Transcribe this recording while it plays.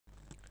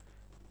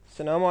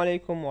السلام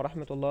عليكم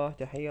ورحمة الله.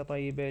 تحية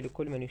طيبة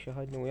لكل من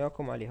يشاهدني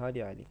وياكم علي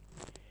هادي علي.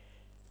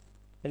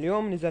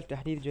 اليوم نزل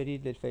تحديث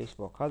جديد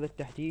للفيسبوك. هذا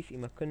التحديث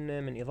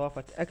يمكننا من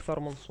إضافة أكثر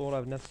من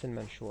صورة بنفس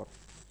المنشور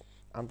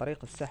عن طريق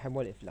السحب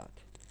والإفلات.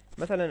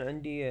 مثلا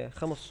عندي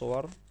 5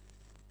 صور،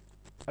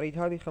 أريد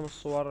هذه ال5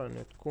 صور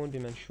أن تكون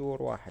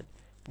بمنشور واحد.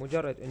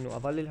 مجرد أنه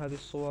أظلل هذه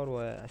الصور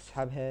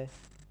وأسحبها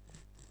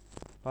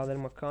بهذا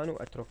المكان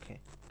وأتركها،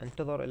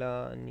 أنتظر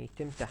إلى أن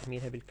يتم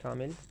تحميلها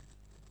بالكامل.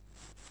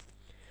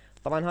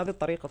 طبعا هذه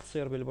الطريقة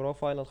تصير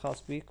بالبروفايل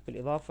الخاص بك،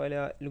 بالإضافة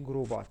إلى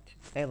الجروبات.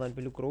 أيضا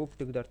بالجروب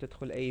تقدر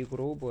تدخل أي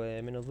جروب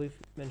ومن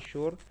تضيف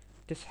منشور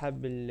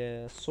تسحب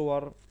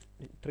الصور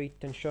تريد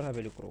تنشرها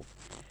بالجروب.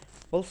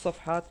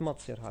 بالصفحات ما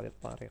تصير هذه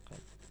الطريقة،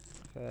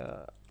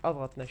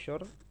 فأضغط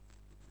نشر.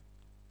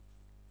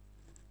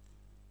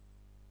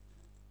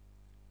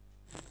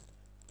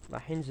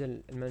 راح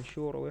ينزل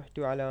المنشور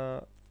ويحتوي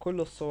على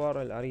كل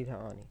الصور اللي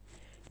أريدها أني.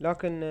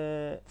 لكن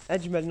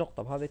أجمل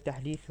نقطة بهذا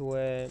التحديث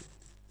هو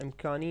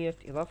إمكانية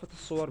إضافة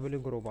الصور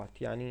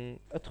بالجروبات. يعني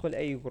ادخل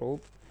أي جروب،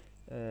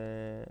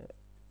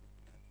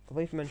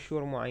 ضيف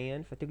منشور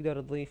معين،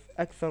 فتقدر تضيف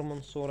أكثر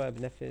من صورة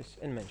بنفس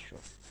المنشور.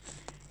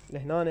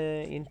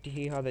 لهنا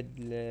ينتهي هذا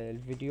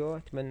الفيديو.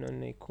 أتمنى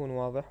أنه يكون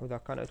واضح، وإذا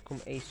كان عندكم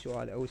أي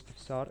سؤال أو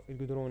استفسار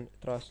تقدرون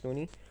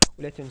تراسلوني.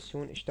 ولا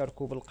تنسون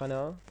اشتركوا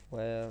بالقناة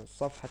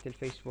وصفحة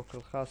الفيسبوك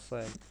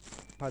الخاصة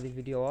بهذه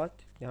الفيديوهات.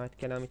 نهاية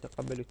كلامي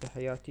تقبلوا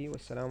تحياتي،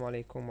 والسلام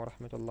عليكم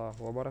ورحمة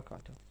الله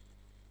وبركاته.